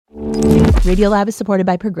Radiolab is supported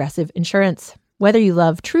by Progressive Insurance. Whether you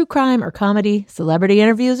love true crime or comedy, celebrity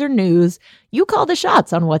interviews or news, you call the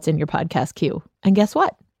shots on what's in your podcast queue. And guess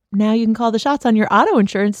what? Now you can call the shots on your auto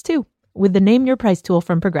insurance too with the Name Your Price tool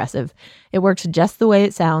from Progressive. It works just the way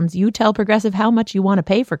it sounds. You tell Progressive how much you want to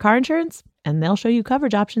pay for car insurance, and they'll show you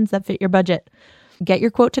coverage options that fit your budget. Get your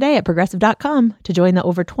quote today at Progressive.com to join the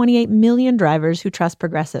over 28 million drivers who trust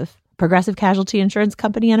Progressive. Progressive Casualty Insurance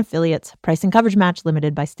Company and Affiliates. Price and coverage match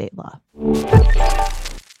limited by state law.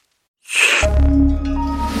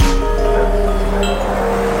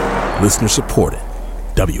 Listener supported.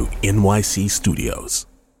 WNYC Studios.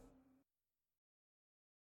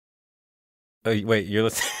 Oh, wait, you're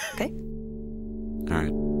listening? Okay. All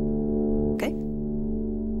right. Okay.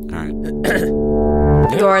 All right.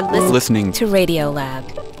 You're Listening to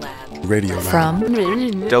Radiolab. Radio Lab. From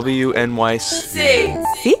WNYC.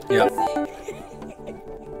 See? Yep.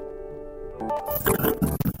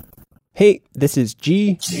 Hey, this is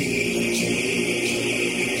G.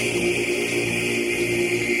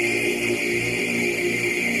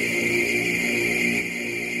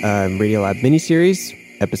 Radiolab miniseries,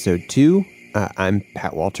 episode 2. I'm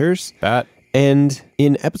Pat Walters. Pat. And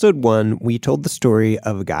in episode 1, we told the story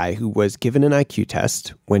of a guy who was given an IQ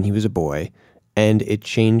test when he was a boy, and it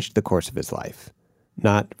changed the course of his life.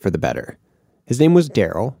 Not for the better. His name was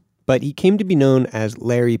Daryl, but he came to be known as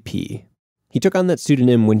Larry P. He took on that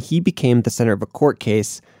pseudonym when he became the center of a court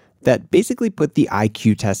case that basically put the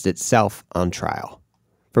IQ test itself on trial.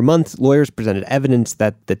 For months, lawyers presented evidence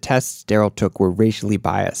that the tests Daryl took were racially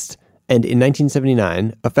biased. And in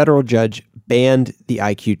 1979, a federal judge banned the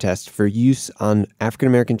IQ test for use on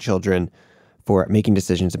African-American children for making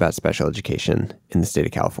decisions about special education in the state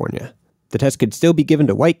of California. The test could still be given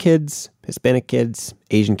to white kids, Hispanic kids,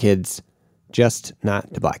 Asian kids, just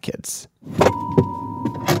not to black kids.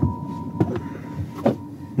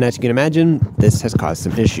 And as you can imagine, this has caused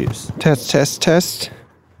some issues. Test.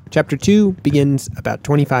 Chapter 2 begins about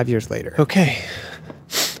 25 years later. Okay.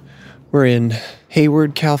 We're in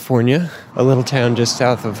Hayward, California, a little town just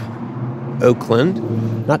south of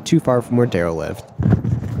Oakland. Not too far from where Daryl lived.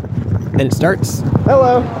 And it starts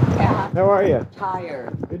Hello. How are you?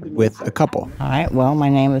 with a couple. All right, well, my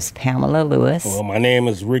name is Pamela Lewis. Well, my name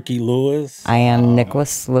is Ricky Lewis. I am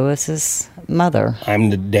Nicholas Lewis's mother. I'm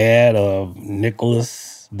the dad of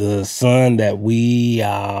Nicholas, the son that we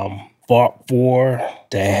fought for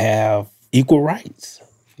to have equal rights.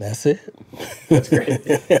 That's it. That's great.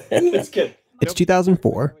 That's good. It's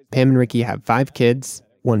 2004. Pam and Ricky have 5 kids.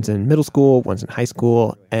 One's in middle school, one's in high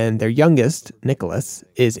school, and their youngest, Nicholas,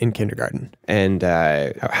 is in kindergarten. And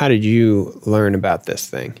how did you learn about this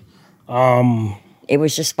thing? It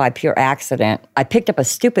was just by pure accident. I picked up a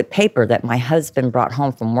stupid paper that my husband brought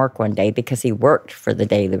home from work one day because he worked for the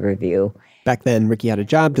Daily Review. Back then, Ricky had a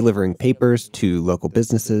job delivering papers to local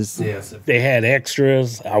businesses. Yes, if they had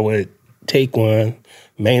extras, I would take one,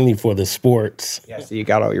 mainly for the sports. Yeah, so you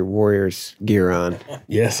got all your Warriors gear on.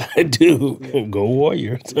 Yes, I do. Go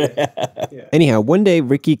Warriors. Anyhow, one day,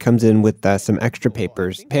 Ricky comes in with some extra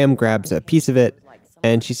papers. Pam grabs a piece of it,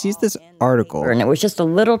 and she sees this article. And it was just a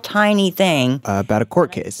little tiny thing. About a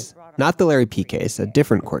court case. Not the Larry P. case, a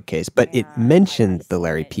different court case, but it mentioned the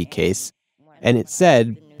Larry P. case, and it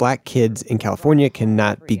said black kids in California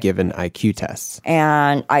cannot be given IQ tests.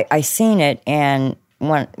 And I seen it, and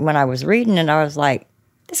when I was reading it, I was like,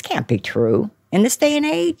 this can't be true in this day and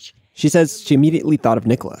age. She says she immediately thought of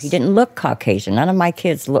Nicholas. He didn't look Caucasian. None of my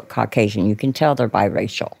kids look Caucasian. You can tell they're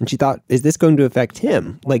biracial. And she thought, is this going to affect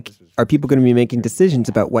him? Like, are people going to be making decisions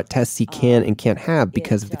about what tests he can and can't have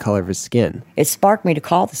because of the color of his skin? It sparked me to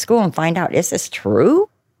call the school and find out, is this true?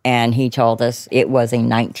 And he told us it was a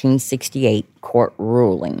 1968 court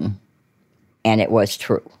ruling, and it was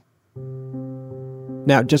true.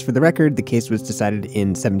 Now, just for the record, the case was decided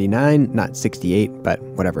in 79, not 68, but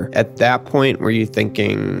whatever. At that point, were you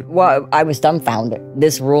thinking... Well, I was dumbfounded.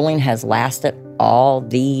 This ruling has lasted all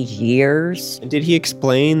these years. Did he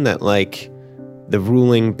explain that, like, the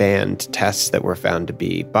ruling banned tests that were found to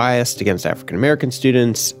be biased against African-American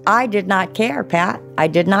students? I did not care, Pat. I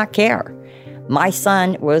did not care. My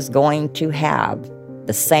son was going to have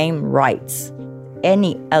the same rights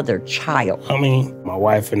any other child. I mean, my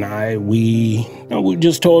wife and I, we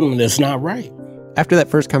just told him that's not right. After that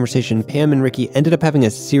first conversation, Pam and Ricky ended up having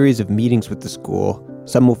a series of meetings with the school,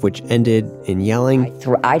 some of which ended in yelling.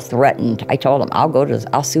 I threatened. I told them,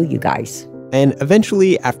 I'll sue you guys. And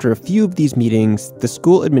eventually, after a few of these meetings, the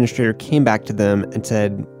school administrator came back to them and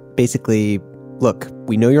said, basically, look,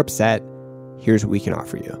 we know you're upset. Here's what we can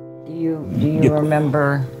offer you. Do you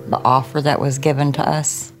remember the offer that was given to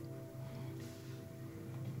us?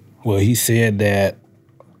 Well, he said that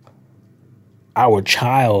our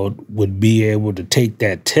child would be able to take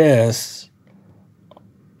that test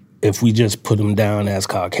if we just put them down as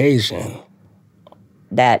Caucasian.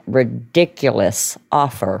 That ridiculous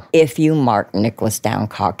offer. If you mark Nicholas down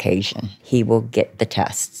Caucasian, he will get the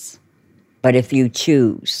tests. But if you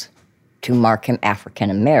choose to mark him African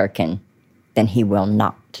American, then he will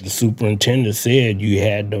not. The superintendent said you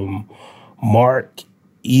had to mark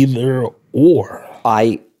either or.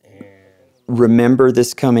 I remember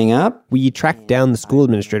this coming up. We tracked down the school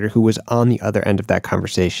administrator who was on the other end of that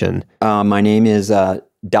conversation. My name is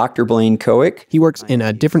Dr. Blaine Kowick. He works in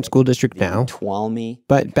a different school district now. Tuolumne.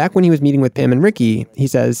 But back when he was meeting with Pam and Ricky, he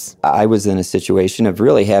says, I was in a situation of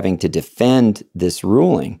really having to defend this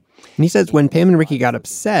ruling. And he says when Pam and Ricky got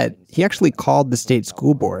upset, he actually called the state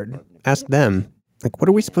school board, asked them, like, what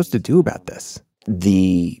are we supposed to do about this?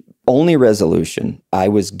 The only resolution I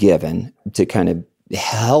was given to kind of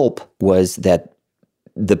help was that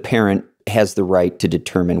the parent has the right to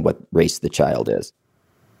determine what race the child is.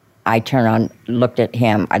 I turned on, looked at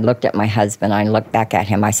him. I looked at my husband. I looked back at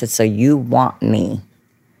him. I said, so you want me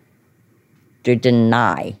to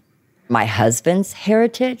deny my husband's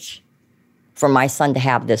heritage for my son to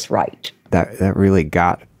have this right? That really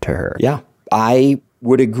got to her. Yeah, I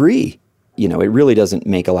would agree. You know, it really doesn't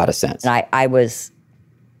make a lot of sense. And I was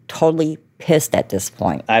totally pissed at this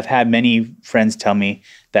point. I've had many friends tell me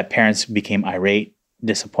that parents became irate,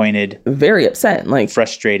 disappointed, very upset,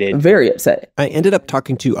 frustrated, very upset. I ended up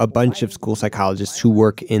talking to a bunch of school psychologists who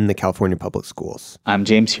work in the California public schools. I'm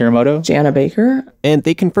James Hiramoto. Jana Baker. And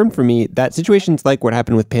they confirmed for me that situations like what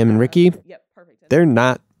happened with Pam and Ricky, they're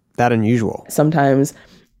not that unusual. Sometimes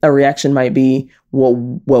a reaction might be, well,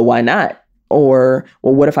 why not? Or,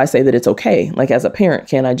 well, what if I say that it's okay? Like, as a parent,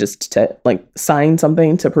 can I just sign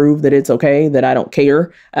something to prove that it's okay, that I don't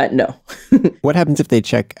care? No. What happens if they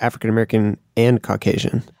check African American and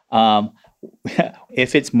Caucasian?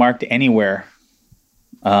 If it's marked anywhere,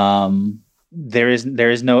 there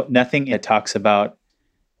is nothing that talks about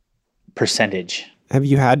percentage. Have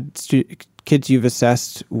you had kids you've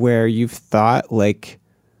assessed where you've thought, like,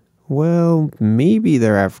 well, maybe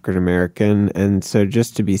they're African American, and so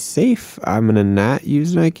just to be safe, I'm going to not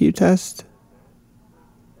use an IQ test?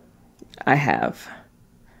 I have.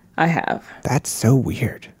 That's so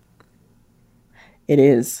weird. It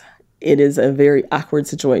is. It is a very awkward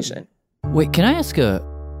situation. Wait, can I ask a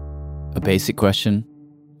basic question?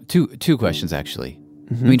 Two questions, actually.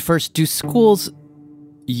 Mm-hmm. I mean, first, do schools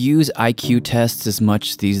use IQ tests as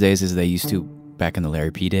much these days as they used to back in the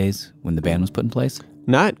Larry P. days when the ban was put in place?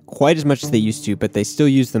 Not quite as much as they used to, but they still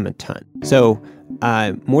use them a ton. So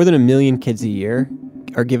more than 1 million kids a year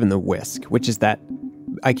are given the WISC, which is that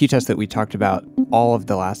IQ test that we talked about all of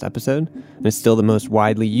the last episode. And it's still the most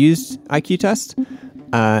widely used IQ test.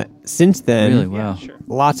 Since then, really? Wow.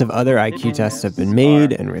 Lots of other IQ tests have been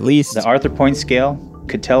made and released. The Arthur Point Scale,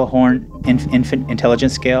 Cattell-Horn Infant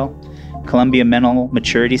Intelligence Scale, Columbia Mental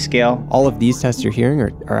Maturity Scale. All of these tests you're hearing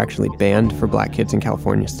are actually banned for Black kids in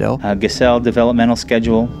California still. Gesell Developmental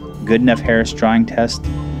Schedule, Goodenough-Harris Drawing Test,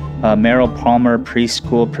 Merrill-Palmer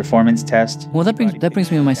Preschool Performance Test. Well, that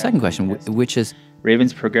brings me to my second question, which is...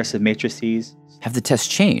 Raven's Progressive Matrices. Have the tests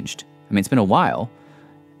changed? I mean, it's been a while.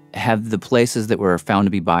 Have the places that were found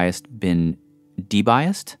to be biased been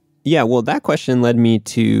debiased? Yeah, well, that question led me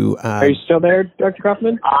to... Are you still there, Dr.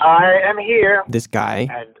 Kaufman? I am here. This guy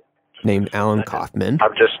named Alan Kaufman.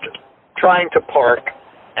 I'm just trying to park,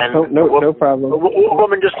 and no problem. A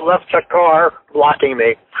woman just left her car blocking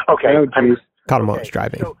me. Okay. Oh, geez. Caught him while I was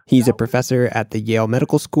driving. He's a professor at the Yale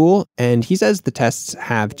Medical School, and he says the tests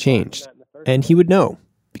have changed. And he would know,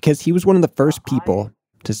 because he was one of the first people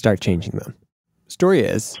to start changing them. Story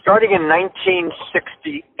is... Starting in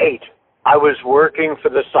 1968, I was working for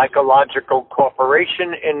the Psychological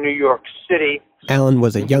Corporation in New York City. Alan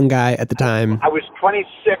was a young guy at the time. I was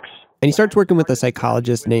 26. And he starts working with a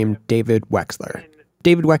psychologist named David Wexler.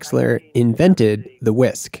 David Wexler invented the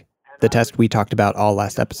WISC, the test we talked about all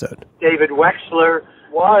last episode. David Wexler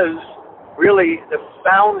was really the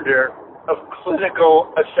founder of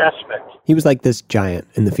clinical assessment. He was like this giant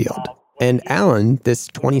in the field. And Alan, this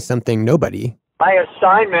 20-something nobody... My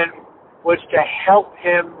assignment was to help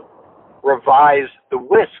him revise the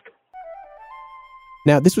WISC.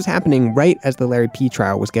 Now, this was happening right as the Larry P.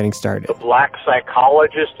 trial was getting started. The Black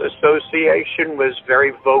Psychologist Association was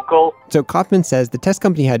very vocal. So Kaufman says the test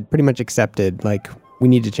company had pretty much accepted, like, we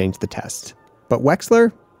need to change the test. But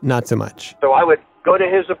Wexler, not so much. So I would go to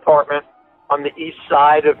his apartment on the east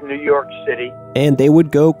side of New York City. And they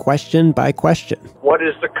would go question by question. What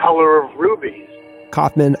is the color of rubies?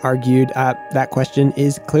 Kaufman argued that question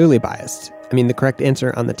is clearly biased. I mean, the correct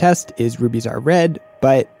answer on the test is rubies are red,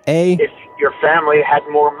 but A... If your family had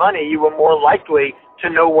more money, you were more likely to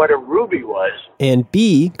know what a ruby was. And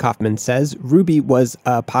B, Kaufman says, ruby was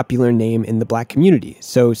a popular name in the black community,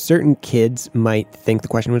 so certain kids might think the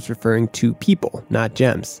question was referring to people, not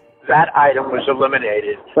gems. That item was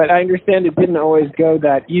eliminated. But I understand it didn't always go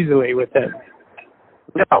that easily with him.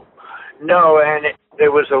 No, and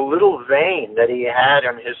there was a little vein that he had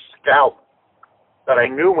on his scalp that I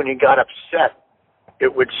knew when he got upset,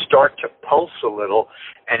 it would start to pulse a little,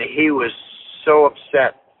 and he was so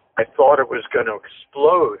upset. I thought it was going to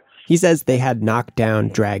explode. He says they had knockdown,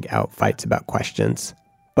 drag-out fights about questions.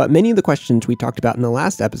 But many of the questions we talked about in the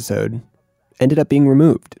last episode ended up being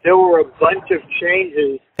removed. There were a bunch of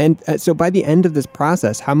changes. And so by the end of this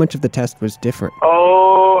process, how much of the test was different?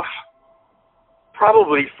 Oh,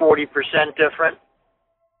 probably 40% different.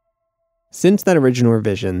 Since that original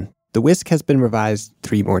revision, the WISC has been revised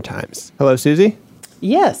 3 more times. Hello, Susie?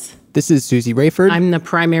 Yes. This is Susie Rayford. I'm the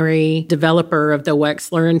primary developer of the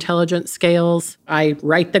Wechsler Intelligence Scales. I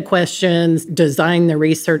write the questions, design the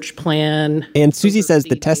research plan. And Susie says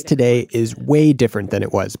the test today is way different than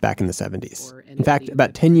it was back in the 70s. In fact,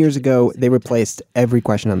 about 10 years ago, they replaced every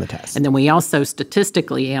question on the test. And then we also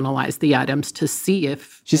statistically analyze the items to see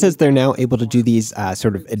if... She says they're now able to do these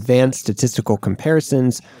sort of advanced statistical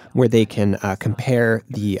comparisons where they can compare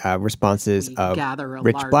the responses of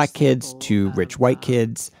rich black kids to rich white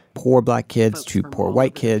kids, poor black kids to poor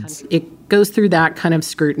white kids. It goes through that kind of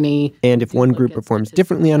scrutiny. And if one group performs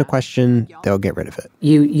differently on a question, they'll get rid of it.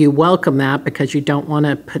 You welcome that because you don't want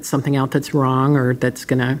to put something out that's wrong or that's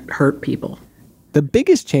going to hurt people. The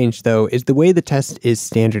biggest change, though, is the way the test is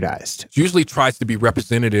standardized. It usually tries to be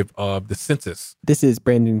representative of the census. This is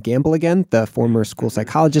Brandon Gamble again, the former school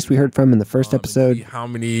psychologist we heard from in the first episode. How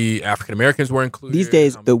many African Americans were included? These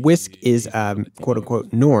days, the WISC is,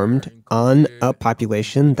 quote-unquote, normed on a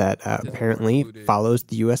population that apparently follows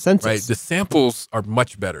the U.S. Census. Right, the samples are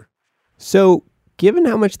much better. So, given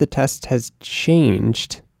how much the test has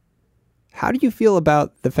changed, how do you feel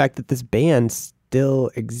about the fact that this ban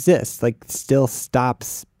still exists, like still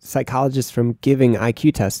stops psychologists from giving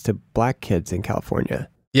IQ tests to black kids in California?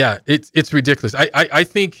 Yeah, it's ridiculous. I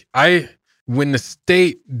think when the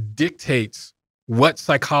state dictates what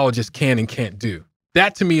psychologists can and can't do,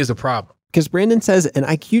 that to me is a problem. Because Brandon says an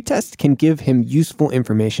IQ test can give him useful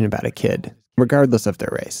information about a kid, regardless of their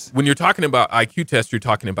race. When you're talking about IQ tests, you're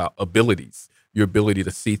talking about abilities, your ability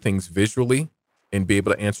to see things visually and be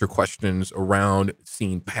able to answer questions around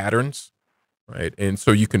seeing patterns. Right. And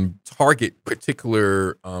so you can target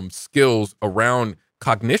particular skills around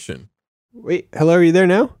cognition. Wait, hello, are you there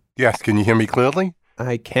now? Yes, can you hear me clearly?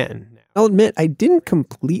 I can. I'll admit, I didn't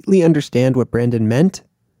completely understand what Brandon meant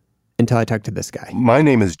until I talked to this guy. My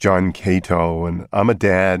name is John Cato, and I'm a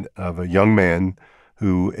dad of a young man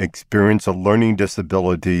who experienced a learning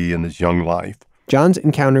disability in his young life. John's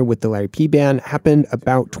encounter with the Larry P. Ban happened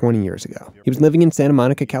about 20 years ago. He was living in Santa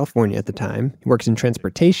Monica, California at the time. He works in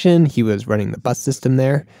transportation. He was running the bus system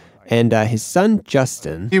there. And his son,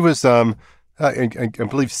 Justin... He was, I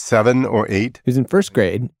believe, 7 or 8. He was in first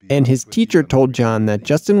grade. And his teacher told John that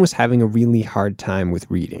Justin was having a really hard time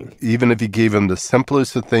with reading. Even if he gave him the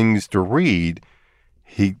simplest of things to read,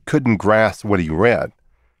 he couldn't grasp what he read.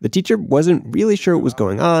 The teacher wasn't really sure what was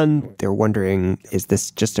going on. They were wondering, is this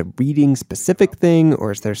just a reading-specific thing,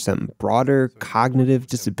 or is there some broader cognitive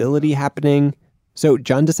disability happening? So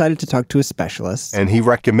John decided to talk to a specialist. And he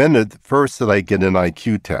recommended first that I get an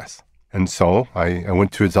IQ test. And so I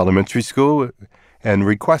went to his elementary school and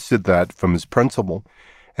requested that from his principal.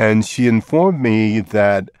 And she informed me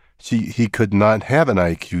that he could not have an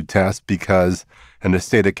IQ test because in the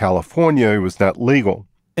state of California, it was not legal.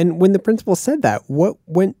 And when the principal said that, what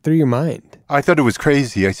went through your mind? I thought it was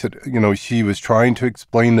crazy. I said, she was trying to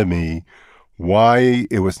explain to me why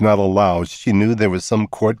it was not allowed. She knew there was some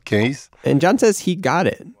court case. And John says he got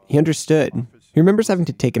it. He understood. He remembers having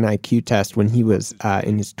to take an IQ test when he was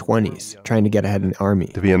in his 20s, trying to get ahead in the Army.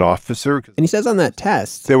 To be an officer. And he says on that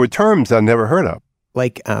test... there were terms I never heard of.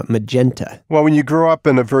 Like magenta. Well, when you grow up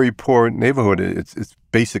in a very poor neighborhood, it's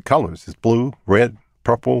basic colors. It's blue, red,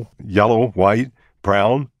 purple, yellow, white,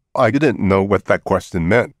 brown. I didn't know what that question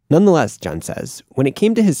meant. Nonetheless, John says, when it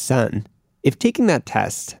came to his son, if taking that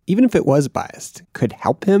test, even if it was biased, could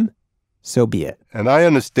help him, so be it. And I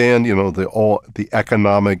understand, the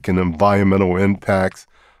economic and environmental impacts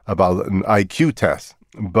about an IQ test,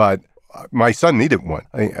 but my son needed one.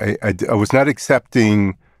 I was not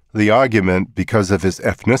accepting the argument because of his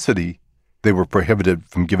ethnicity. They were prohibited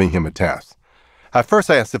from giving him a test. At first,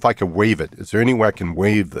 I asked if I could waive it. Is there any way I can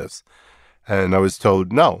waive this? And I was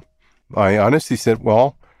told no. I honestly said,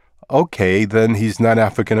 well, okay, then he's not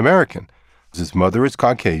African American. His mother is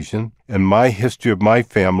Caucasian, and my history of my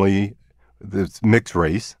family is mixed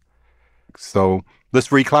race. So let's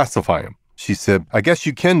reclassify him. She said, I guess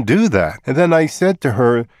you can do that. And then I said to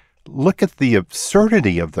her, look at the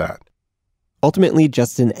absurdity of that. Ultimately,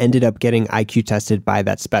 Justin ended up getting IQ tested by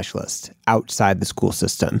that specialist outside the school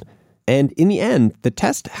system. And in the end, the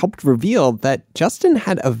test helped reveal that Justin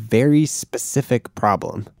had a very specific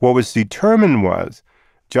problem. What was determined was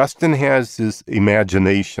Justin has this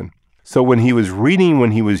imagination. So when he was reading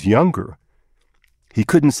when he was younger, he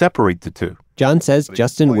couldn't separate the two. John says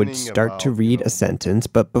Justin would start to read a sentence,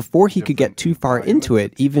 but before he could get too far into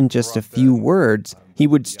it, even just a few words, he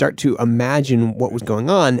would start to imagine what was going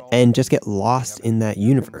on and just get lost in that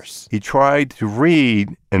universe. He tried to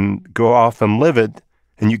read and go off and live it,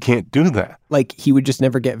 and you can't do that. Like he would just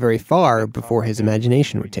never get very far before his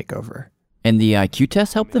imagination would take over. And the IQ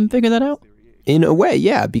test helped them figure that out? In a way,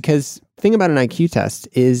 yeah, because the thing about an IQ test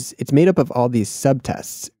is it's made up of all these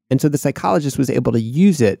subtests. And so the psychologist was able to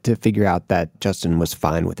use it to figure out that Justin was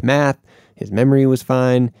fine with math, his memory was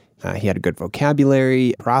fine, he had a good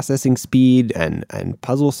vocabulary, processing speed, and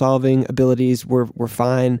puzzle-solving abilities were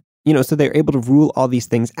fine. You know, so they're able to rule all these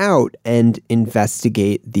things out and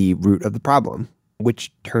investigate the root of the problem,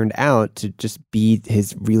 which turned out to just be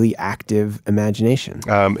his really active imagination.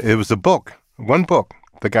 It was one book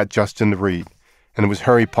that got Justin to read, and it was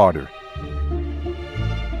Harry Potter.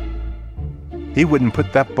 He wouldn't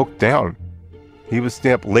put that book down. He would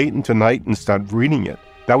stay up late into night and start reading it.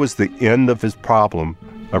 That was the end of his problem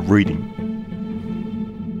of reading.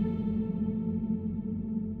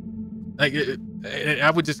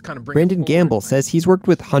 I would just kind of bring Brandon Gamble says he's worked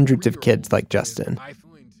with hundreds of kids like Justin,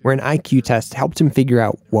 where an IQ test helped him figure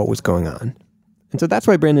out what was going on. And so that's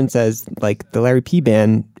why Brandon says, like, the Larry P.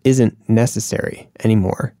 ban isn't necessary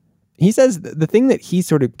anymore. He says the thing that he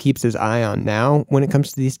sort of keeps his eye on now when it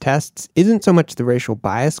comes to these tests isn't so much the racial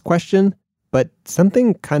bias question, but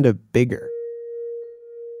something kind of bigger.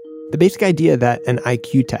 The basic idea that an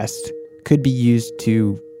IQ test could be used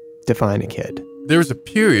to define a kid. There's a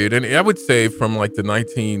period, and I would say from like the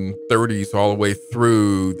 1930s all the way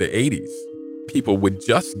through the 80s, people would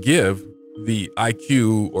just give the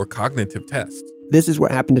IQ or cognitive test. This is what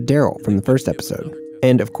happened to Daryl from the first episode.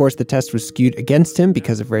 And of course, the test was skewed against him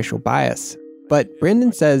because of racial bias. But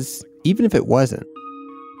Brandon says even if it wasn't,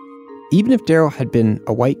 even if Daryl had been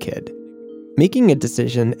a white kid, making a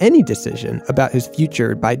decision, any decision, about his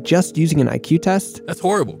future by just using an IQ test... That's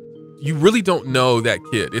horrible. You really don't know that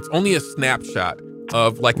kid. It's only a snapshot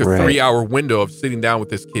of like a 3-hour window of sitting down with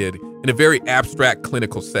this kid in a very abstract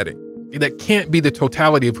clinical setting. That can't be the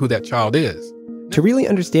totality of who that child is. To really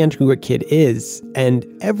understand who a kid is, and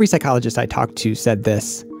every psychologist I talked to said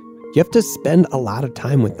this, you have to spend a lot of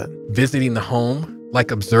time with them. Visiting the home,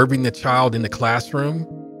 like observing the child in the classroom,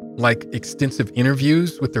 like extensive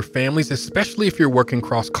interviews with their families, especially if you're working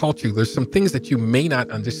cross-culturally. There's some things that you may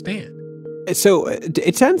not understand. So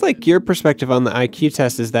it sounds like your perspective on the IQ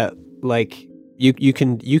test is that, like, you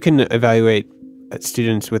can evaluate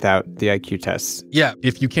students without the IQ tests. Yeah,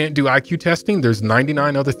 if you can't do IQ testing, there's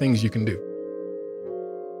 99 other things you can do.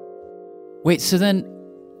 Wait, so then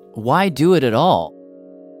why do it at all?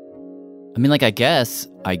 I mean, like, I guess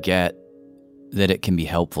I get that it can be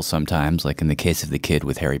helpful sometimes, like in the case of the kid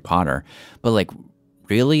with Harry Potter. But, like,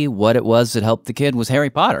 really what it was that helped the kid was Harry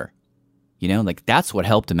Potter. You know, like, that's what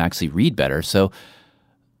helped him actually read better. So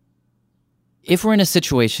if we're in a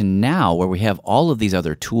situation now where we have all of these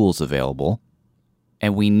other tools available,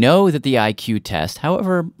 and we know that the IQ test,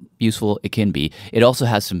 however useful it can be, it also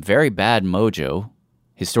has some very bad mojo,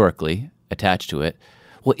 historically, attached to it.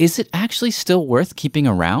 Well, is it actually still worth keeping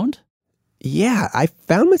around? Yeah, I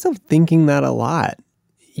found myself thinking that a lot.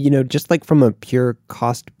 You know, just like from a pure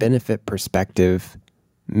cost-benefit perspective,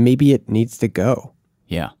 maybe it needs to go.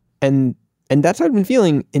 Yeah. And that's how I've been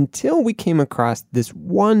feeling until we came across this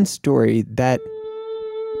one story that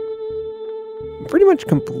pretty much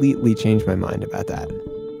completely changed my mind about that.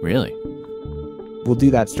 Really? We'll do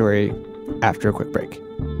that story after a quick break.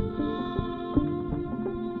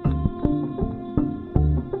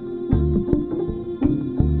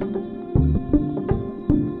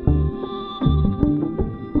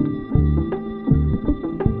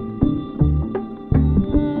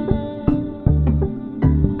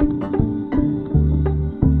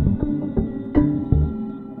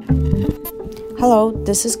 Hello,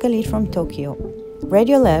 this is Khalid from Tokyo.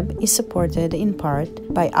 Radiolab is supported in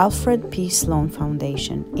part by Alfred P. Sloan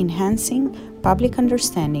Foundation, enhancing public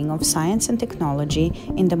understanding of science and technology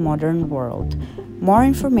in the modern world. More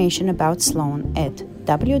information about Sloan at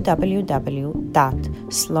www.sloan.org.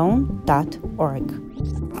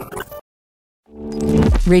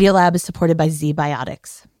 Radiolab is supported by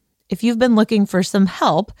ZBiotics. If you've been looking for some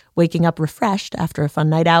help waking up refreshed after a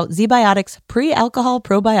fun night out, ZBiotics Pre-Alcohol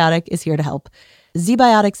Probiotic is here to help.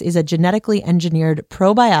 ZBiotics is a genetically engineered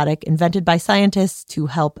probiotic invented by scientists to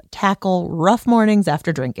help tackle rough mornings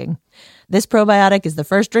after drinking. This probiotic is the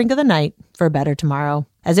first drink of the night for a better tomorrow,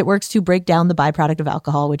 as it works to break down the byproduct of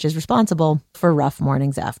alcohol, which is responsible for rough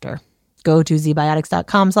mornings after. Go to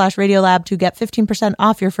zbiotics.com/Radiolab to get 15%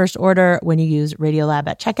 off your first order when you use Radiolab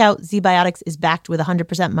at checkout. ZBiotics is backed with a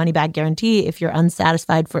 100% money-back guarantee. If you're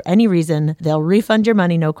unsatisfied for any reason, they'll refund your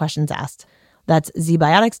money, no questions asked. That's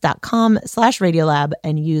zbiotics.com/Radiolab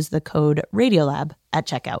and use the code Radiolab at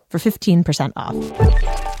checkout for 15% off.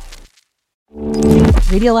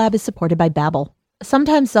 Radiolab is supported by Babbel.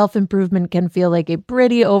 Sometimes self-improvement can feel like a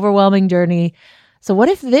pretty overwhelming journey. So what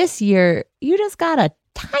if this year you just got a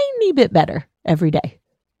tiny bit better every day?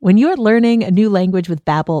 When you're learning a new language with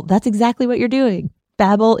Babbel, that's exactly what you're doing.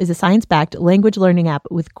 Babbel is a science-backed language learning app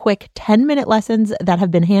with quick 10-minute lessons that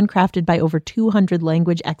have been handcrafted by over 200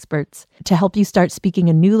 language experts to help you start speaking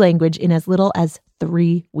a new language in as little as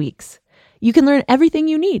 3 weeks. You can learn everything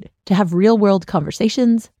you need to have real-world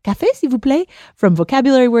conversations, café s'il vous plaît, from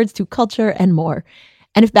vocabulary words to culture and more.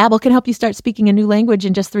 And if Babbel can help you start speaking a new language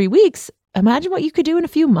in just 3 weeks, imagine what you could do in a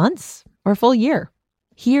few months or a full year.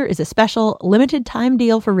 Here is a special limited time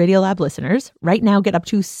deal for Radiolab listeners. Right now, get up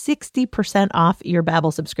to 60% off your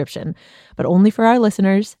Babbel subscription, but only for our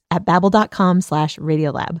listeners at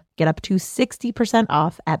babbel.com/Radiolab. Get up to 60%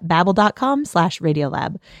 off at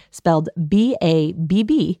babbel.com/Radiolab, spelled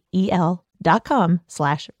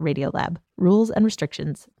BABBEL.com/Radiolab. Rules and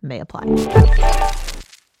restrictions may apply.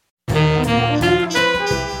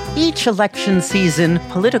 Each election season,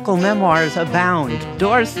 political memoirs abound,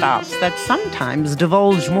 doorstops that sometimes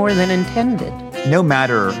divulge more than intended. No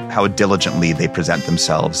matter how diligently they present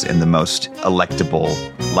themselves in the most electable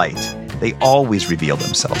light, they always reveal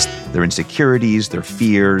themselves, their insecurities, their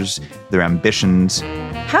fears, their ambitions.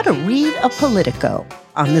 How to read a Politico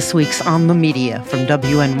on this week's On the Media from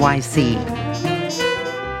WNYC.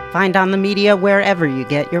 Find On the Media wherever you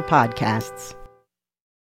get your podcasts.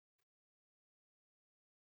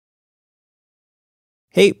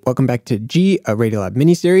 Hey, welcome back to G, a Radiolab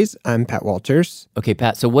miniseries. I'm Pat Walters. Okay,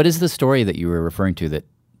 Pat, so what is the story that you were referring to that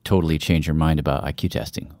totally changed your mind about IQ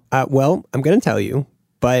testing? Well, I'm going to tell you,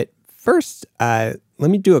 but first, let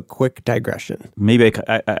me do a quick digression. Maybe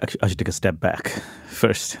I should take a step back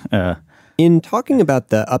first. In talking about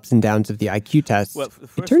the ups and downs of the IQ test,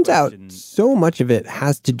 it turns out so much of it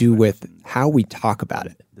has to do with how we talk about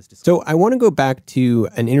it. So I want to go back to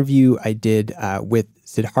an interview I did with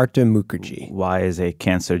Siddhartha Mukherjee. Why is a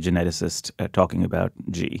cancer geneticist talking about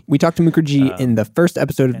G? We talked to Mukherjee in the first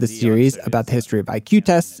episode of the series about the history of IQ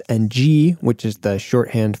tests and G, which is the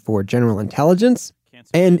shorthand for general intelligence.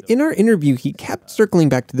 And in our interview, he kept circling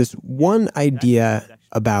back to this one idea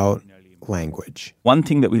about language. One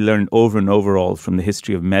thing that we learned over and over all from the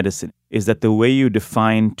history of medicine is that the way you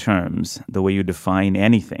define terms, the way you define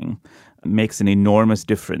anything, makes an enormous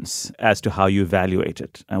difference as to how you evaluate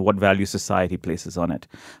it and what value society places on it.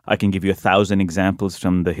 I can give you 1,000 examples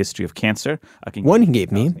from the history of cancer. One he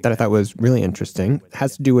gave me that I thought was really interesting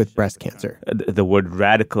has to do with breast cancer. The word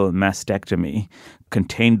radical mastectomy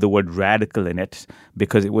contained the word radical in it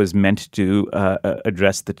because it was meant to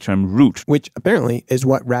address the term root. Which apparently is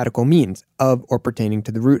what radical means, of or pertaining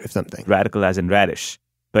to the root of something. Radical as in radish.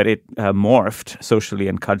 But it morphed socially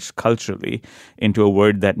and culturally into a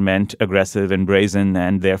word that meant aggressive and brazen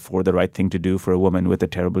and therefore the right thing to do for a woman with a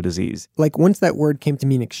terrible disease. Like once that word came to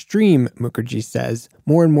mean extreme, Mukherjee says,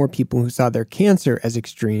 more and more people who saw their cancer as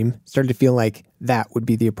extreme started to feel like that would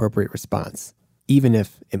be the appropriate response, even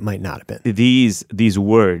if it might not have been. These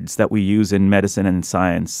words that we use in medicine and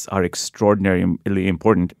science are extraordinarily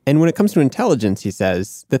important. And when it comes to intelligence, he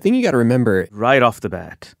says, the thing you got to remember right off the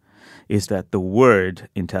bat is that the word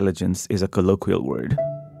intelligence is a colloquial word.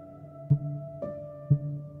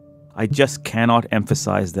 I just cannot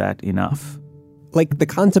emphasize that enough. Like the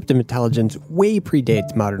concept of intelligence way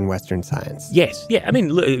predates modern Western science. Yes. Yeah. I mean,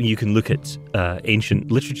 you can look at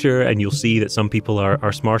ancient literature and you'll see that some people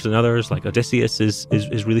are smarter than others. Like Odysseus is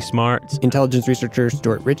really smart. Intelligence researcher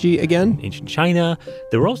Stuart Ritchie again. Ancient China.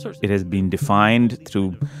 There were all sorts. It has been defined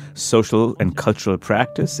through social and cultural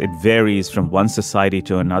practice. It varies from one society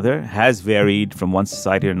to another, has varied from one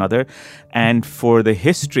society to another. And for the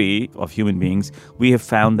history of human beings, we have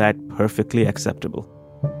found that perfectly acceptable.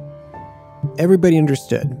 Everybody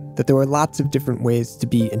understood that there were lots of different ways to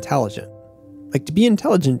be intelligent. Like, to be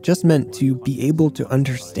intelligent just meant to be able to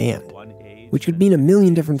understand, which could mean a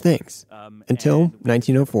million different things. Until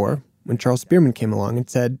 1904, when Charles Spearman came along and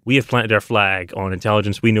said, "We have planted our flag on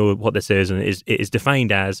intelligence. We know what this is, and it is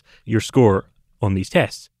defined as your score on these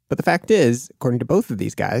tests." But the fact is, according to both of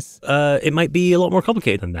these guys, it might be a lot more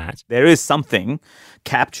complicated than that. There is something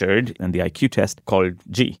captured in the IQ test called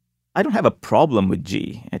G. I don't have a problem with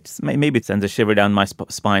G. Maybe it sends a shiver down my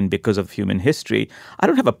spine because of human history. I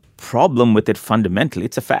don't have a problem with it fundamentally.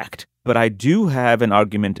 It's a fact. But I do have an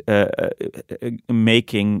argument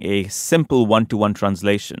making a simple one-to-one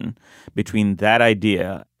translation between that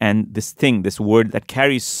idea and this word that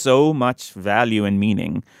carries so much value and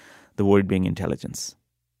meaning, the word being intelligence.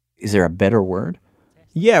 Is there a better word?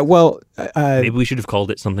 Yeah, well... maybe we should have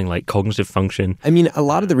called it something like cognitive function. I mean, a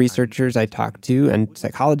lot of the researchers I talked to, and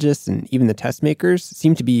psychologists, and even the test makers,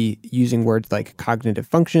 seem to be using words like cognitive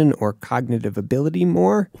function or cognitive ability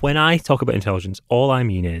more. When I talk about intelligence, all I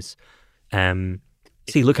mean is...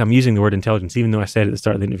 see, look, I'm using the word intelligence, even though I said at the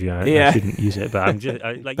start of the interview I shouldn't use it, but I'm just...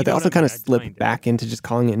 but they also kind of slip back into just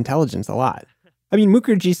calling it intelligence a lot. I mean,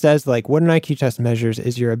 Mukherjee says, like, what an IQ test measures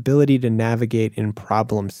is your ability to navigate in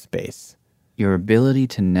problem space. Your ability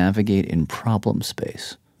to navigate in problem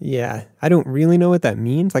space. Yeah, I don't really know what that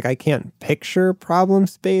means. Like, I can't picture problem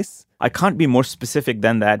space. I can't be more specific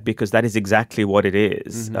than that because that is exactly what it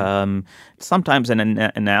is. Mm-hmm. Sometimes an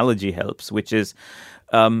analogy helps, which is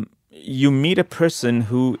you meet a person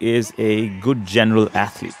who is a good general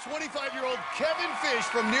athlete. 25-year-old Kevin Fish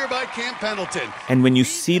from nearby Camp Pendleton. And when you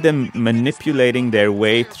see them manipulating their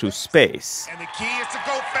way through space... And the key is to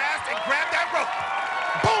go fast and grab that rope.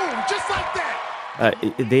 Boom! Just like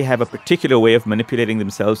that. They have a particular way of manipulating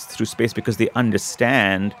themselves through space because they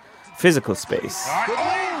understand physical space.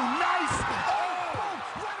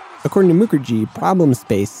 According to Mukherjee, problem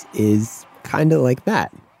space is kind of like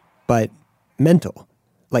that, but mental.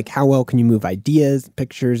 Like, how well can you move ideas,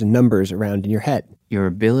 pictures, and numbers around in your head? Your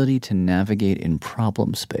ability to navigate in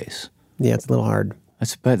problem space. Yeah, it's a little hard.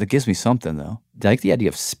 But that gives me something, though. I like the idea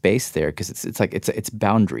of space there because it's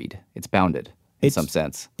boundaried. It's bounded. In some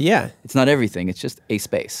sense. Yeah. It's not everything. It's just a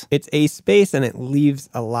space. It's a space and it leaves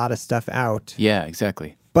a lot of stuff out. Yeah,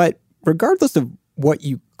 exactly. But regardless of what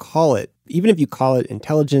you call it, even if you call it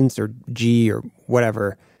intelligence or G or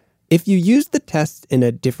whatever, if you use the test in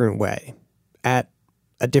a different way, at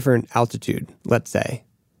a different altitude, let's say,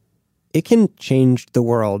 it can change the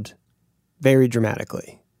world very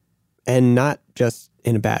dramatically and not just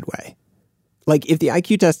in a bad way. Like if the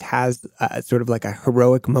IQ test has sort of like a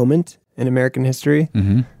heroic moment in American history,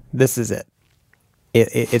 this is it.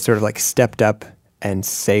 It sort of like stepped up and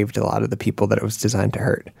saved a lot of the people that it was designed to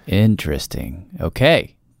hurt. Interesting.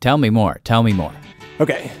 Okay. Tell me more.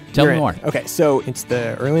 Okay. Tell me more. Okay, so it's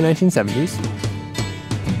the early 1970s.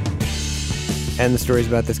 And the story's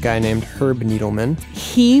about this guy named Herb Needleman.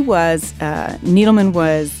 He was a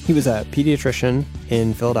pediatrician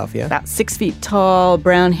in Philadelphia. About 6 feet tall,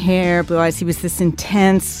 brown hair, blue eyes. He was this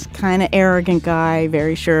intense, kind of arrogant guy,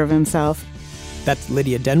 very sure of himself. That's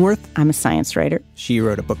Lydia Denworth. I'm a science writer. She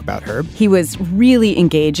wrote a book about Herb. He was really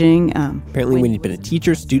engaging. Apparently, when he'd been a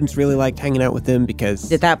teacher, students really liked hanging out with him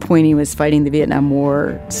because... At that point, he was fighting the Vietnam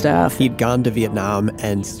War stuff. He'd gone to Vietnam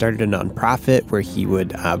and started a nonprofit where he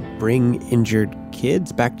would bring injured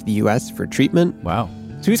kids back to the U.S. for treatment. Wow.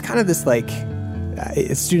 So he was kind of this,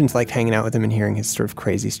 students liked hanging out with him and hearing his sort of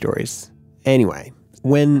crazy stories. Anyway...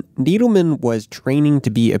 When Needleman was training to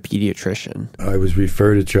be a pediatrician, I was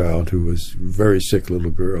referred a child who was a very sick little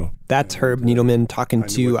girl. That's Herb Needleman talking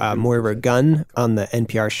to Moira Gunn on the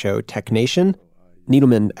NPR show Tech Nation.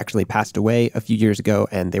 Needleman actually passed away a few years ago,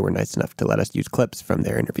 and they were nice enough to let us use clips from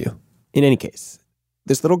their interview. In any case,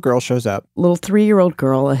 this little girl shows up. Little 3-year-old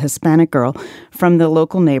girl, a Hispanic girl from the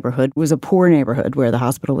local neighborhood. It was a poor neighborhood where the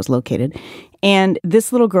hospital was located. And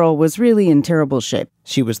this little girl was really in terrible shape.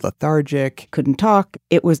 She was lethargic. Couldn't talk.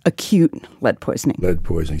 It was acute lead poisoning. Lead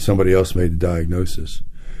poisoning. Somebody else made the diagnosis.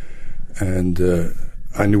 And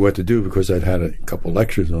I knew what to do because I'd had a couple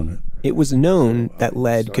lectures on it. It was known that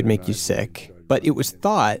lead could make you sick, but it was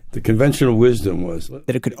thought... The conventional wisdom was...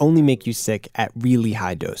 that it could only make you sick at really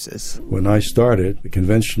high doses. When I started, the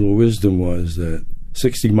conventional wisdom was that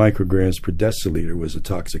 60 micrograms per deciliter was a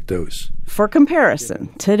toxic dose. For comparison,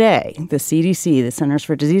 today, the CDC, the Centers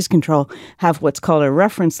for Disease Control, have what's called a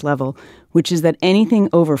reference level, which is that anything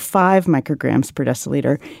over 5 micrograms per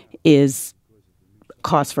deciliter is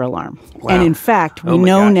cause for alarm. Wow. And in fact, we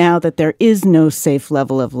know now that there is no safe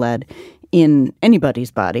level of lead in anybody's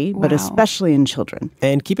body, but especially in children.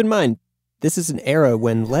 And keep in mind, this is an era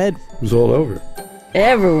when lead was all over.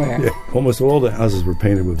 everywhere. Yeah, almost all the houses were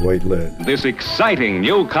painted with white lead. This exciting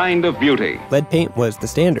new kind of beauty. Lead paint was the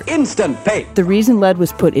standard. Instant paint. The reason lead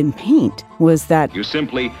was put in paint was that You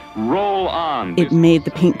simply roll on. it made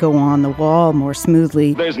the paint go on the wall more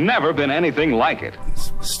smoothly. There's never been anything like it.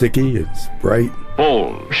 It's sticky, it's bright.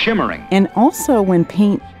 Bold, shimmering. And also when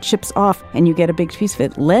paint chips off and you get a big piece of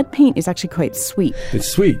it, lead paint is actually quite sweet. It's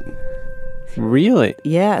sweet. Really?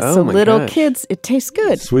 Yeah, Oh so my little gosh. kids, it tastes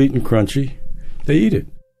good. Sweet and crunchy. They eat it.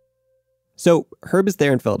 So Herb is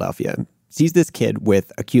there in Philadelphia, sees this kid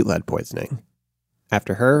with acute lead poisoning.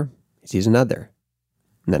 After her, he sees another,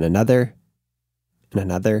 and then another, and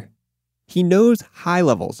another. He knows high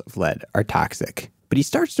levels of lead are toxic, but he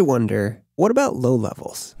starts to wonder, what about low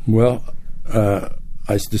levels? Well, I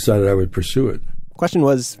decided I would pursue it. Question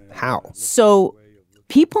was, how? So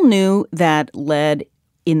people knew that lead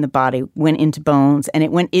in the body went into bones, and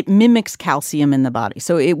it mimics calcium in the body.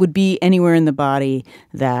 So it would be anywhere in the body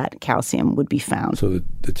that calcium would be found. So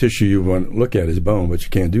the tissue you want to look at is bone, but you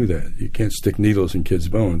can't do that. You can't stick needles in kids'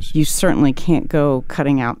 bones. You certainly can't go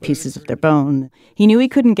cutting out pieces of their bone. He knew he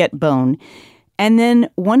couldn't get bone. And then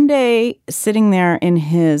one day, sitting there in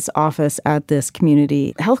his office at this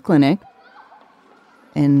community health clinic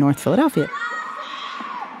in North Philadelphia,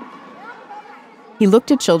 he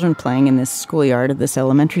looked at children playing in this schoolyard of this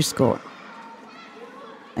elementary school.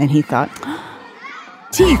 And he thought,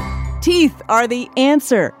 teeth are the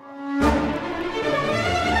answer.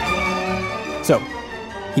 So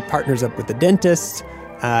he partners up with the dentist,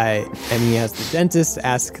 and he has the dentist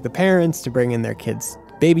ask the parents to bring in their kids'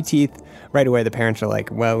 baby teeth. Right away, the parents are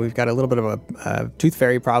like, well, we've got a little bit of a tooth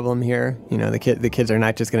fairy problem here. You know, the kids are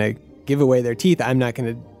not just going to give away their teeth. I'm not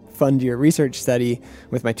going to fund your research study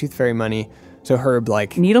with my tooth fairy money. So Herb,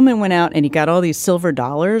 Needleman went out and he got all these silver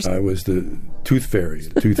dollars. I was the tooth fairy.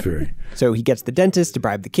 So he gets the dentist to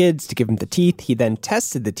bribe the kids to give him the teeth. He then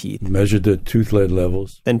tested the teeth. Measured the tooth lead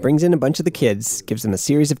levels. Then brings in a bunch of the kids, gives them a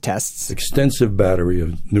series of tests. Extensive battery of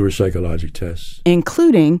neuropsychologic tests.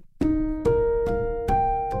 Including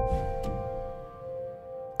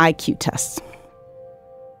IQ tests.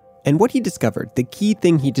 And what he discovered, the key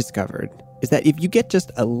thing he discovered, is that if you get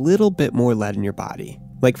just a little bit more lead in your body,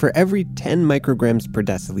 like for every 10 micrograms per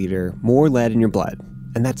deciliter more lead in your blood,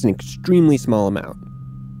 and that's an extremely small amount,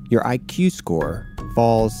 your IQ score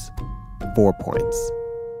falls 4 points.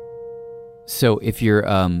 So if you're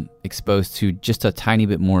exposed to just a tiny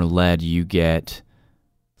bit more lead, you get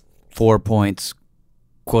 4 points,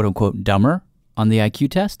 quote unquote, dumber on the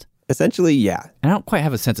IQ test? Essentially, yeah. I don't quite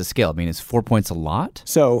have a sense of scale. I mean, is 4 points a lot?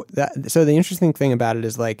 So the interesting thing about it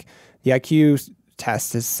is the IQ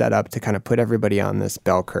test is set up to kind of put everybody on this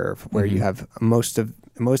bell curve where you have most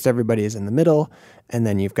everybody is in the middle, and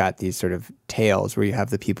then you've got these sort of tails where you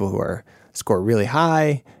have the people who score really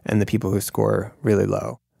high and the people who score really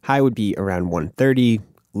low. High would be around 130,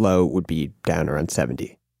 low would be down around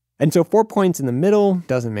 70. And so 4 points in the middle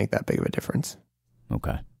doesn't make that big of a difference.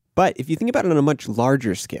 Okay. But if you think about it on a much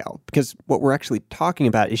larger scale, because what we're actually talking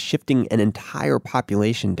about is shifting an entire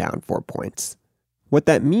population down 4 points. What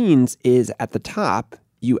that means is at the top,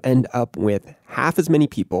 you end up with half as many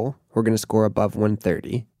people who are going to score above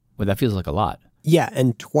 130. Well, that feels like a lot. Yeah,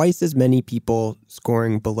 and twice as many people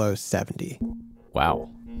scoring below 70. Wow.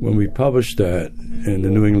 When we published that in the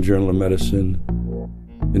New England Journal of Medicine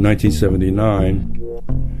in 1979,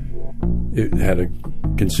 it had a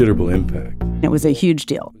considerable impact. It was a huge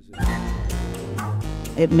deal.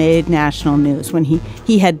 It made national news when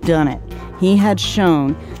he had done it. He had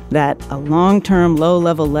shown that a long-term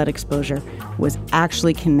low-level lead exposure was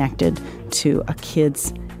actually connected to a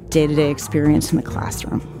kid's day-to-day experience in the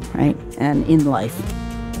classroom, right, and in life.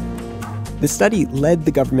 The study led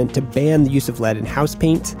the government to ban the use of lead in house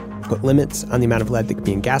paint, put limits on the amount of lead that could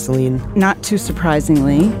be in gasoline. Not too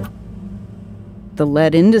surprisingly, the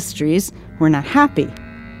lead industries were not happy.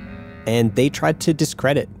 And they tried to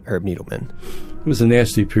discredit Herb Needleman. It was a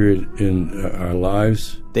nasty period in our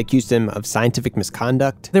lives. They accused him of scientific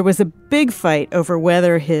misconduct. There was a big fight over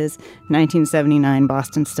whether his 1979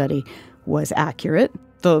 Boston study was accurate.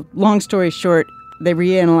 The long story short, they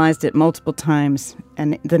reanalyzed it multiple times,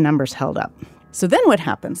 and the numbers held up. So then what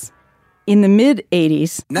happens? In the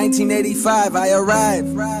mid-'80s, 1985, I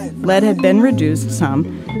arrived. Lead had been reduced some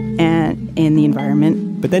and in the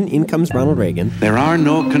environment. But then in comes Ronald Reagan. There are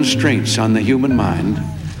no constraints on the human mind,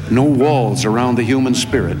 no walls around the human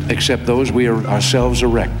spirit, except those we ourselves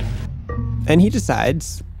erect. And he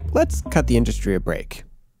decides, let's cut the industry a break.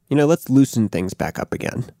 Let's loosen things back up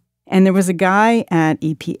again. And there was a guy at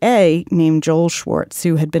EPA named Joel Schwartz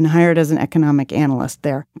who had been hired as an economic analyst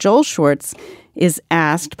there. Joel Schwartz is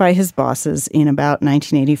asked by his bosses in about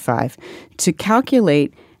 1985 to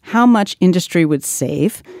calculate how much industry would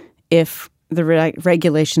save if the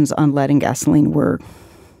regulations on lead and gasoline were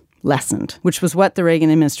lessened, which was what the Reagan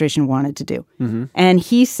administration wanted to do. Mm-hmm. And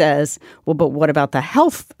he says, well, but what about the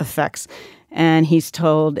health effects? And he's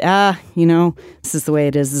told, this is the way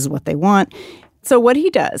it is. This is what they want. So what he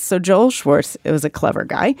does, so Joel Schwartz was a clever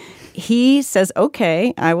guy. He says,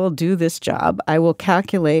 okay, I will do this job. I will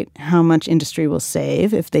calculate how much industry will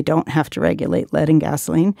save if they don't have to regulate lead and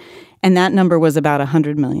gasoline. And that number was about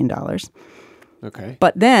 $100 million. Okay.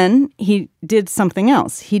 But then he did something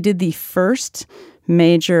else. He did the first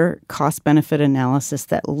major cost-benefit analysis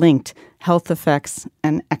that linked health effects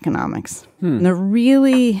and economics. And the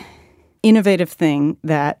really innovative thing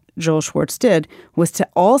that Joel Schwartz did was to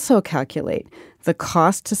also calculate the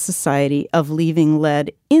cost to society of leaving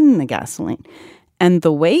lead in the gasoline. And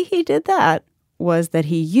the way he did that was that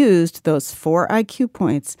he used those 4 IQ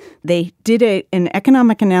points. They did an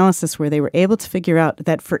economic analysis where they were able to figure out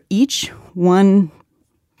that for each 1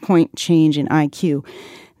 point change in IQ,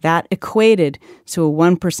 that equated to a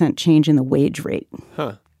 1% change in the wage rate.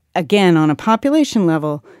 Huh. Again, on a population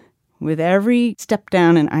level, with every step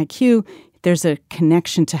down in IQ, there's a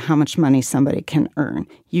connection to how much money somebody can earn.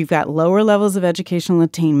 You've got lower levels of educational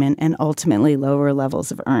attainment and ultimately lower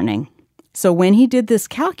levels of earning. So when he did this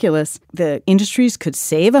calculus, the industries could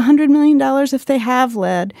save $100 million if they have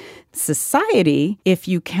lead. Society, if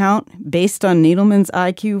you count based on Needleman's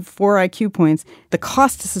IQ, 4 IQ points, the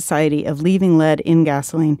cost to society of leaving lead in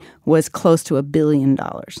gasoline was close to $1 billion.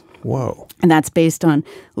 Whoa. And that's based on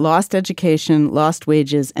lost education, lost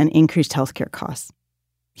wages, and increased healthcare costs.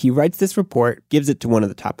 He writes this report, gives it to one of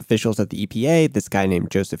the top officials at the EPA, this guy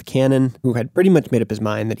named Joseph Cannon, who had pretty much made up his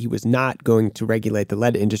mind that he was not going to regulate the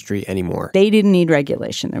lead industry anymore. They didn't need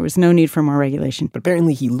regulation. There was no need for more regulation. But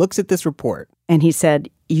apparently he looks at this report. And he said,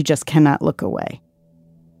 you just cannot look away.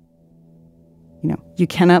 You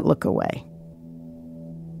cannot look away.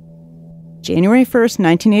 January 1st,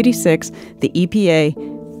 1986, the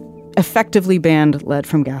EPA effectively banned lead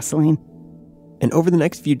from gasoline. And over the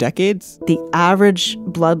next few decades, the average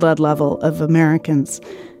blood lead level of Americans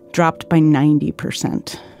dropped by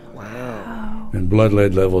 90%. Wow. And blood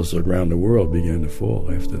lead levels around the world began to fall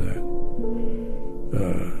after that.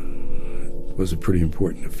 It was a pretty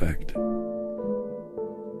important effect.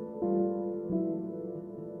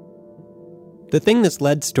 The thing this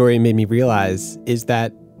lead story made me realize is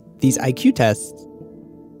that these IQ tests,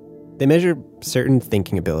 they measure certain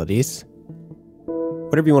thinking abilities,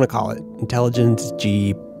 whatever you want to call it, intelligence,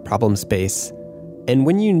 G, problem space. And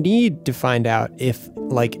when you need to find out if,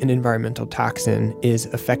 like, an environmental toxin is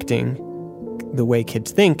affecting the way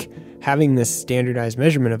kids think, having this standardized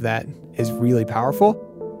measurement of that is really powerful.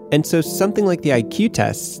 And so something like the IQ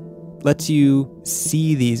test lets you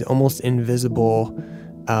see these almost invisible,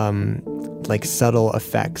 subtle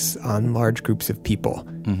effects on large groups of people.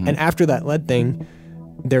 Mm-hmm. And after that lead thing,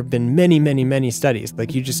 there have been many, many, many studies.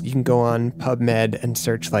 Like you can go on PubMed and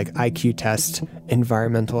search like IQ test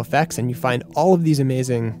environmental effects, and you find all of these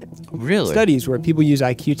amazing studies where people use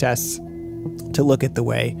IQ tests to look at the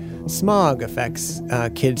way smog affects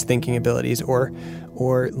kids' thinking abilities, or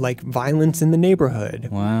like violence in the neighborhood.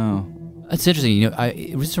 Wow, that's interesting.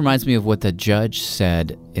 It just reminds me of what the judge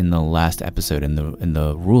said in the last episode in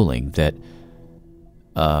the ruling that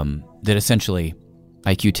essentially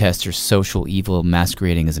IQ tests are social evil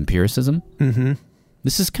masquerading as empiricism. Mm-hmm.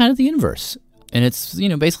 This is kind of the inverse. And it's,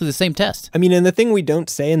 basically the same test. I mean, and the thing we don't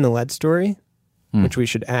say in the lead story, which we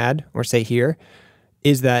should add or say here,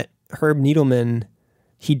 is that Herb Needleman,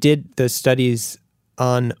 he did those studies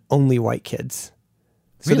on only white kids.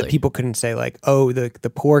 So that people couldn't say like, oh,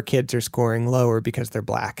 the poor kids are scoring lower because they're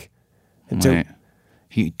black. And so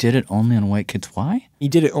he did it only on white kids. Why? He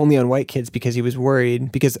did it only on white kids because he was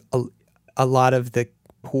worried, because a lot of the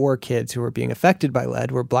poor kids who were being affected by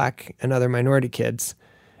lead were black and other minority kids.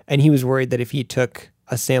 And he was worried that if he took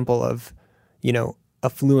a sample of,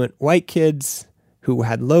 affluent white kids who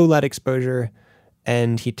had low lead exposure,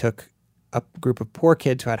 and he took a group of poor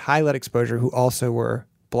kids who had high lead exposure who also were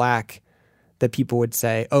black, that people would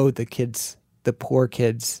say, oh, the poor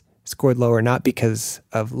kids scored lower not because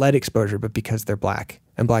of lead exposure, but because they're black.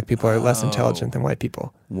 And black people are less intelligent than white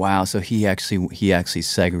people. Wow, so he actually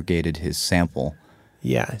segregated his sample.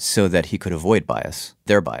 Yeah. So that he could avoid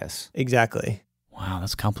their bias. Exactly. Wow,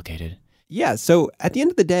 that's complicated. Yeah, so at the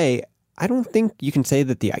end of the day, I don't think you can say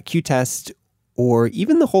that the IQ test or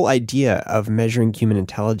even the whole idea of measuring human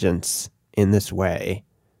intelligence in this way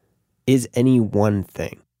is any one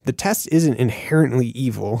thing. The test isn't inherently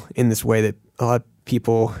evil in this way that a lot of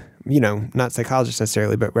people, not psychologists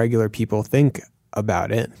necessarily, but regular people think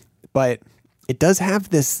about it. But it does have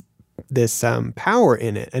this power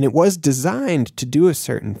in it, and it was designed to do a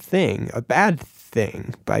certain thing, a bad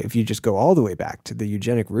thing, if you just go all the way back to the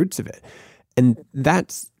eugenic roots of it. And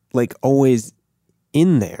that's like always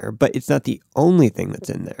in there, but it's not the only thing that's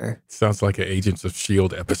in there. Sounds like an Agents of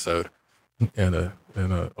S.H.I.E.L.D. episode and a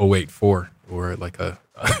 084, or like a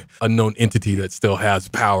unknown entity that still has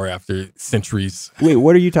power after centuries. Wait,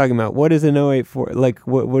 what are you talking about? What is an 084? Like,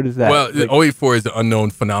 what is that? Well, 084 is the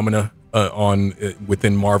unknown phenomena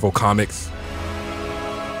within Marvel Comics.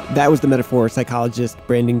 That was the metaphor psychologist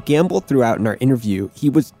Brandon Gamble threw out in our interview. He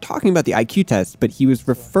was talking about the IQ test, but he was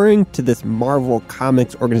referring to this Marvel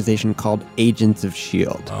Comics organization called Agents of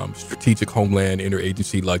S.H.I.E.L.D. Strategic Homeland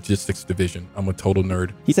Interagency Logistics Division. I'm a total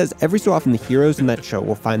nerd. He says every so often the heroes in that show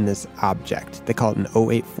will find this object. They call it an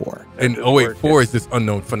 084. And 084 is this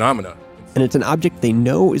unknown phenomena. And it's an object they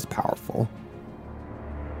know is powerful,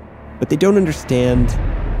 but they don't understand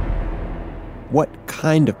what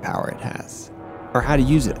kind of power it has or how to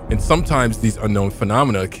use it. And sometimes these unknown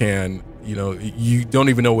phenomena can, you don't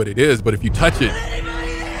even know what it is, but if you touch it,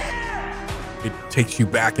 it takes you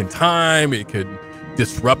back in time. It could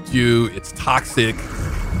disrupt you. It's toxic.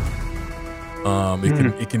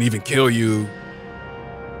 It can even kill you.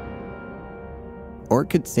 Or it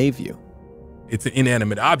could save you. It's an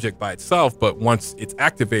inanimate object by itself, but once it's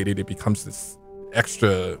activated, it becomes this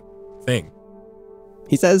extra thing.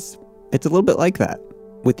 He says it's a little bit like that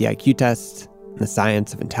with the IQ test and the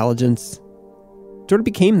science of intelligence. It sort of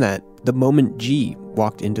became that the moment G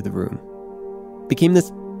walked into the room. It became this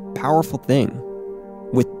powerful thing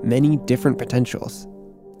with many different potentials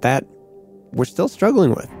that we're still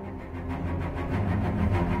struggling with.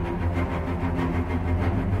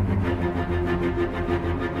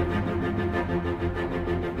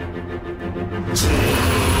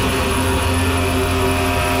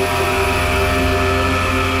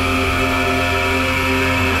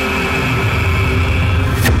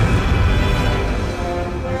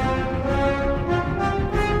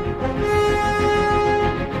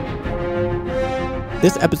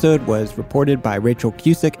 This episode was reported by Rachel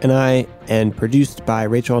Cusick and I, and produced by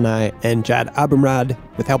Rachel and I and Jad Abumrad,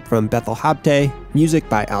 with help from Bethel Habte, music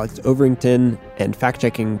by Alex Overington, and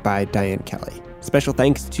fact-checking by Diane Kelly. Special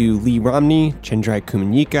thanks to Lee Romney, Chandrai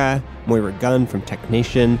Kumanyika, Moira Gunn from Tech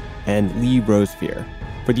Nation, and Lee Rosefear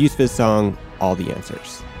for the use of his song, All the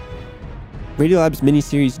Answers. Radiolab's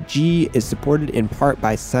miniseries G is supported in part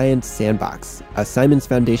by Science Sandbox, a Simons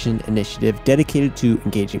Foundation initiative dedicated to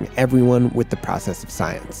engaging everyone with the process of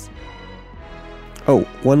science. Oh,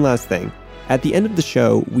 one last thing. At the end of the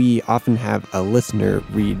show, we often have a listener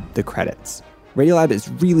read the credits. Radiolab is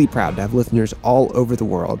really proud to have listeners all over the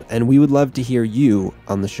world, and we would love to hear you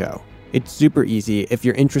on the show. It's super easy. If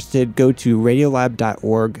you're interested, go to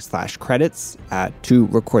radiolab.org/credits to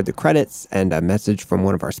record the credits and a message from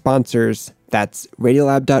one of our sponsors. That's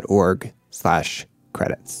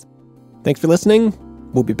radiolab.org/credits. Thanks for listening.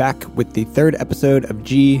 We'll be back with the third episode of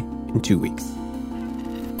G in 2 weeks.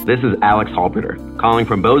 This is Alex Halberter, calling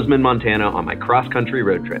from Bozeman, Montana on my cross-country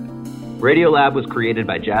road trip. Radiolab was created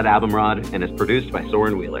by Jad Abumrad and is produced by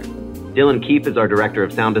Soren Wheeler. Dylan Keefe is our director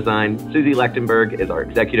of sound design. Susie Lechtenberg is our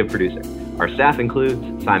executive producer. Our staff includes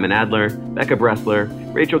Simon Adler, Becca Bressler,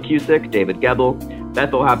 Rachel Cusick, David Gebel,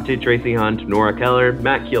 Bethel Habte, Tracy Hunt, Nora Keller,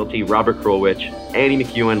 Matt Keelty, Robert Krulwich, Annie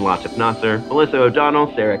McEwen, Latif Nasser, Melissa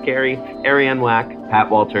O'Donnell, Sarah Carey, Ariane Wack, Pat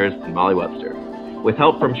Walters, and Molly Webster. With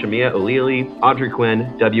help from Shamia O'Leary, Audrey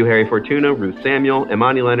Quinn, W. Harry Fortuna, Ruth Samuel,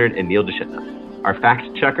 Imani Leonard, and Neil DeShitna. Our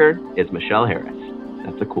fact checker is Michelle Harris.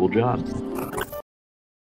 That's a cool job.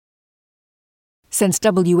 Since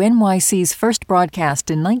WNYC's first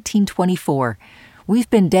broadcast in 1924, we've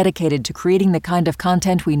been dedicated to creating the kind of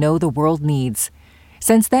content we know the world needs.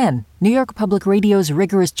 Since then, New York Public Radio's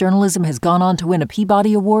rigorous journalism has gone on to win a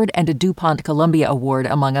Peabody Award and a DuPont Columbia Award,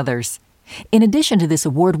 among others. In addition to this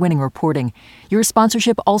award-winning reporting, your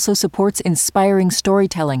sponsorship also supports inspiring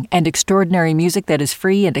storytelling and extraordinary music that is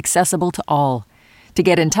free and accessible to all. To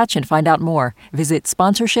get in touch and find out more, visit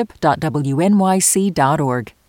sponsorship.wnyc.org.